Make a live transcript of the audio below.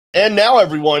And now,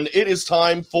 everyone, it is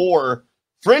time for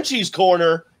Frenchie's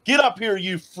Corner. Get up here,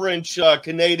 you French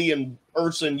Canadian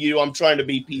person. I'm trying to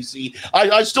be PC.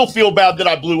 I still feel bad that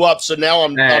I blew up, so now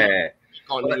I'm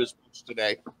on you as much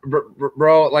today.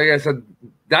 Bro, like I said,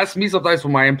 that's me sometimes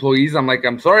with my employees.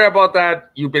 I'm sorry about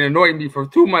that. You've been annoying me for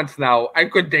 2 months now. I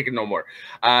couldn't take it no more.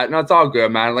 No, it's all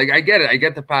good, man. Like, I get it. I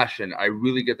get the passion. I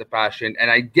really get the passion, and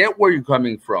I get where you're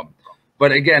coming from.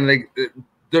 But again, like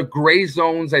the gray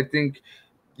zones, I think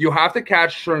you have to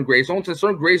catch certain gray zones, and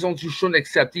certain gray zones you shouldn't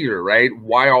accept either, right?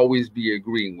 Why always be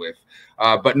agreeing with?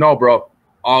 But no, bro,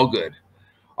 all good.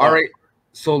 All right,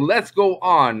 so let's go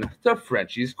on to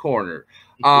Frenchie's Corner.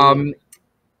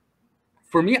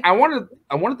 For me, I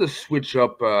wanted to switch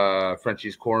up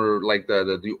Frenchie's Corner, like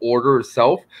the order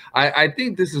itself. I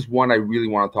think this is one I really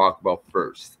want to talk about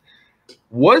first.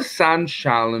 Was Samm's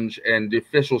challenge and the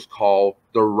officials' call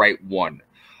the right one?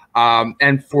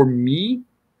 And for me,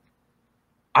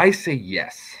 I say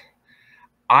yes.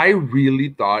 I really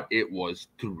thought it was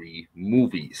 3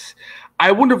 movies.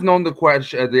 I wouldn't have known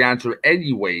the answer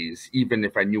anyways, even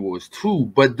if I knew it was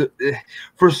 2. But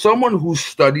for someone who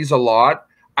studies a lot,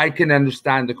 I can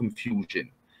understand the confusion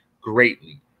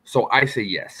greatly. So I say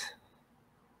yes.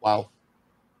 Wow.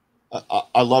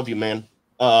 I love you, man.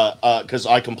 Because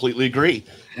I completely agree.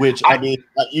 Which, I mean,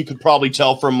 you could probably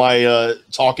tell from my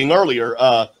talking earlier.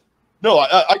 No,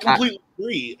 I completely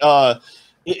agree.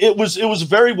 It was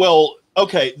very well.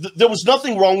 Okay, there was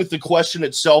nothing wrong with the question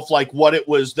itself, like what it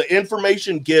was, the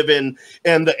information given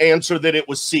and the answer that it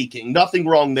was seeking. Nothing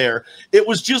wrong there. It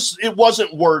was just, it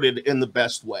wasn't worded in the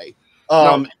best way.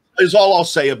 No. Is all I'll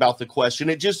say about the question.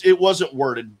 It wasn't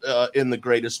worded in the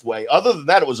greatest way. Other than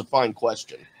that, it was a fine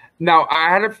question. Now, I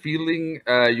had a feeling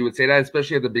you would say that,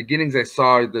 especially at the beginnings. I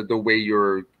saw the way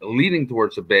you're leaning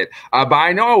towards a bit. But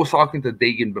I know I was talking to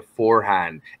Dagan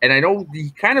beforehand, and I know he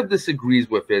kind of disagrees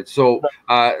with it. So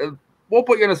we'll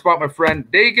put you on the spot, my friend.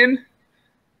 Dagan,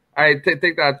 all right, take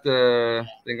that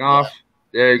thing off.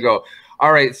 Yeah. There you go.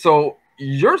 All right, so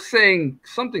you're saying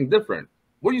something different.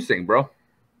 What are you saying, bro?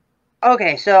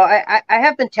 Okay, so I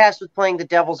have been tasked with playing the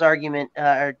devil's argument,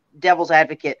 or devil's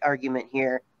advocate argument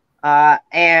here.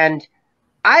 And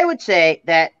I would say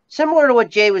that similar to what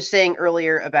Jay was saying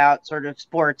earlier about sort of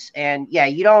sports, and yeah,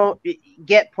 you don't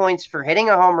get points for hitting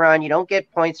a home run. You don't get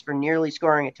points for nearly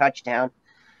scoring a touchdown.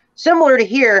 Similar to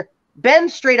here, Ben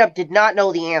straight up did not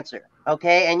know the answer.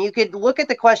 Okay. And you could look at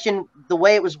the question, the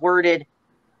way it was worded.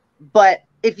 But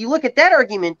if you look at that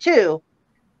argument too,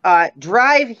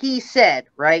 drive, he said,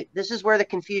 right? This is where the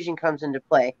confusion comes into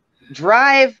play.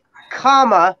 Drive,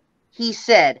 comma, he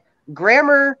said.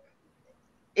 Grammar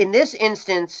in this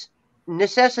instance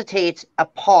necessitates a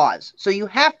pause. So you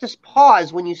have to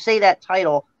pause when you say that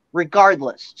title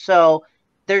regardless. So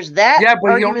there's that. Yeah,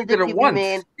 but he only did it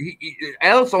once.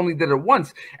 Ellis only did it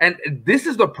once. And this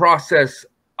is the process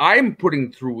I'm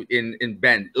putting through in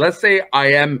Ben. Let's say I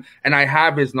am, and I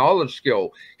have his knowledge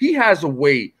skill. He has a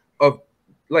way of,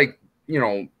 like, you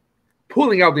know,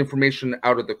 pulling out the information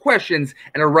out of the questions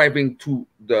and arriving to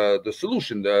the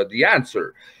solution, the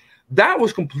answer. That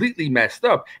was completely messed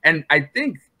up. And I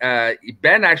think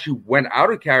Ben actually went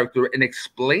out of character and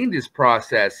explained his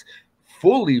process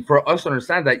fully for us to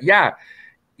understand that, yeah,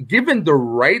 given the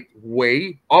right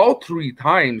way, all 3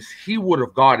 times, he would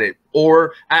have got it,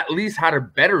 or at least had a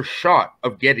better shot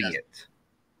of getting it.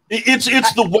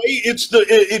 It's the way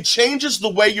it changes the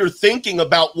way you're thinking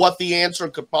about what the answer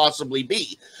could possibly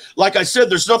be. Like I said,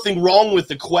 there's nothing wrong with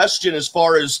the question as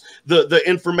far as the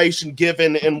information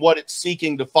given and what it's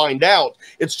seeking to find out.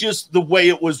 It's just the way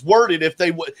it was worded. If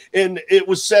they would, and it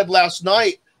was said last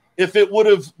night, if it would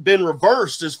have been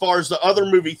reversed as far as the other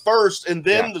movie first and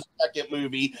then the second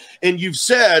movie, and you've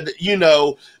said, you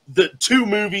know, the 2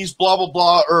 movies, blah blah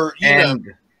blah, or you know,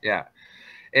 yeah.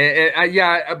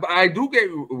 Yeah, I do get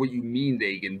what you mean,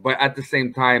 Dagan, but at the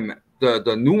same time,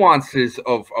 the nuances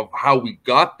of how we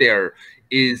got there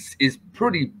is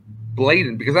pretty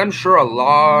blatant, because I'm sure a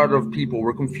lot of people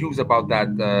were confused about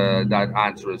that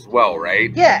answer as well,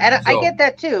 right? Yeah, and I get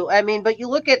that too. I mean, but you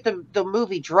look at the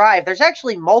movie Drive, there's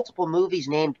actually multiple movies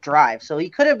named Drive, so he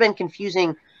could have been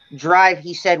confusing Drive,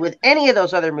 he said, with any of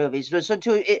those other movies. So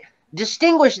to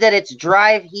distinguish that it's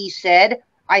Drive, he said,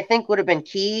 I think would have been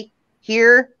key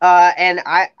here. And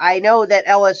I know that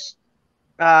Ellis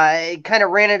kind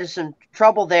of ran into some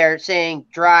trouble there saying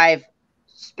Drive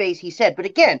space, he said. But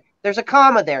again, there's a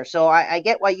comma there. So I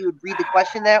get why you would read the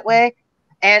question that way.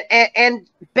 And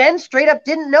Ben straight up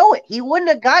didn't know it. He wouldn't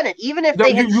have gotten it, even if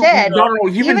they had said. No,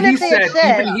 even he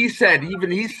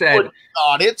said.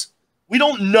 Got it. We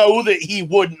don't know that he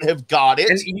wouldn't have got it.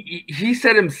 And he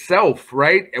said himself,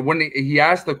 right? And when he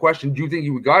asked the question, do you think he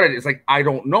would got it? It's like, I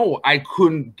don't know. I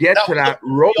couldn't get to that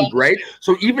road, right?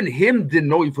 So even him didn't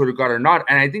know if he would have got it or not.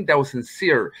 And I think that was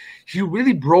sincere. He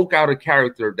really broke out a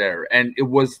character there. And it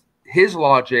was his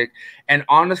logic. And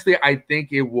honestly, I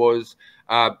think it was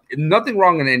nothing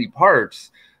wrong in any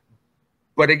parts.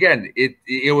 But again,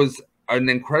 it was an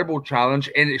incredible challenge.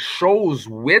 And it shows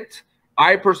wit,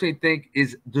 I personally think,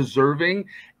 is deserving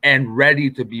and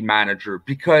ready to be manager,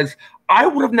 because I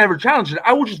would have never challenged it.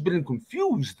 I would have just been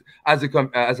confused as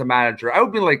a manager. I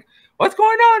would be like, what's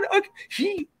going on? Like,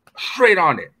 he straight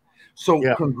on it. So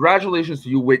congratulations to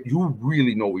you, Wit. You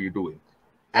really know what you're doing.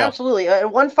 Absolutely.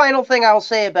 And one final thing I'll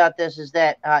say about this is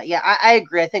that, I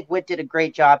agree. I think Wit did a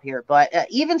great job here. But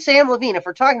even Samm Levine, if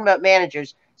we're talking about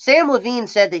managers, Samm Levine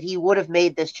said that he would have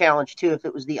made this challenge too if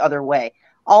it was the other way.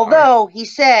 Although he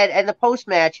said in the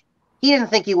post-match he didn't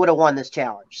think he would have won this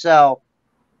challenge. So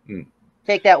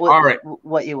take that with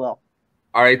what you will.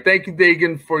 All right. Thank you,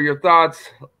 Dagan, for your thoughts.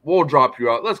 We'll drop you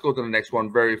out. Let's go to the next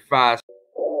one very fast.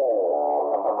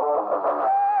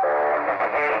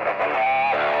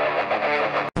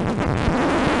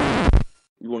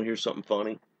 You want to hear something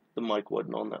funny? The mic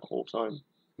wasn't on that whole time.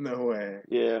 No way.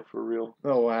 Yeah, for real.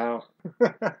 Oh, wow.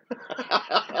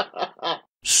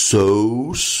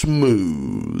 So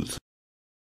smooth.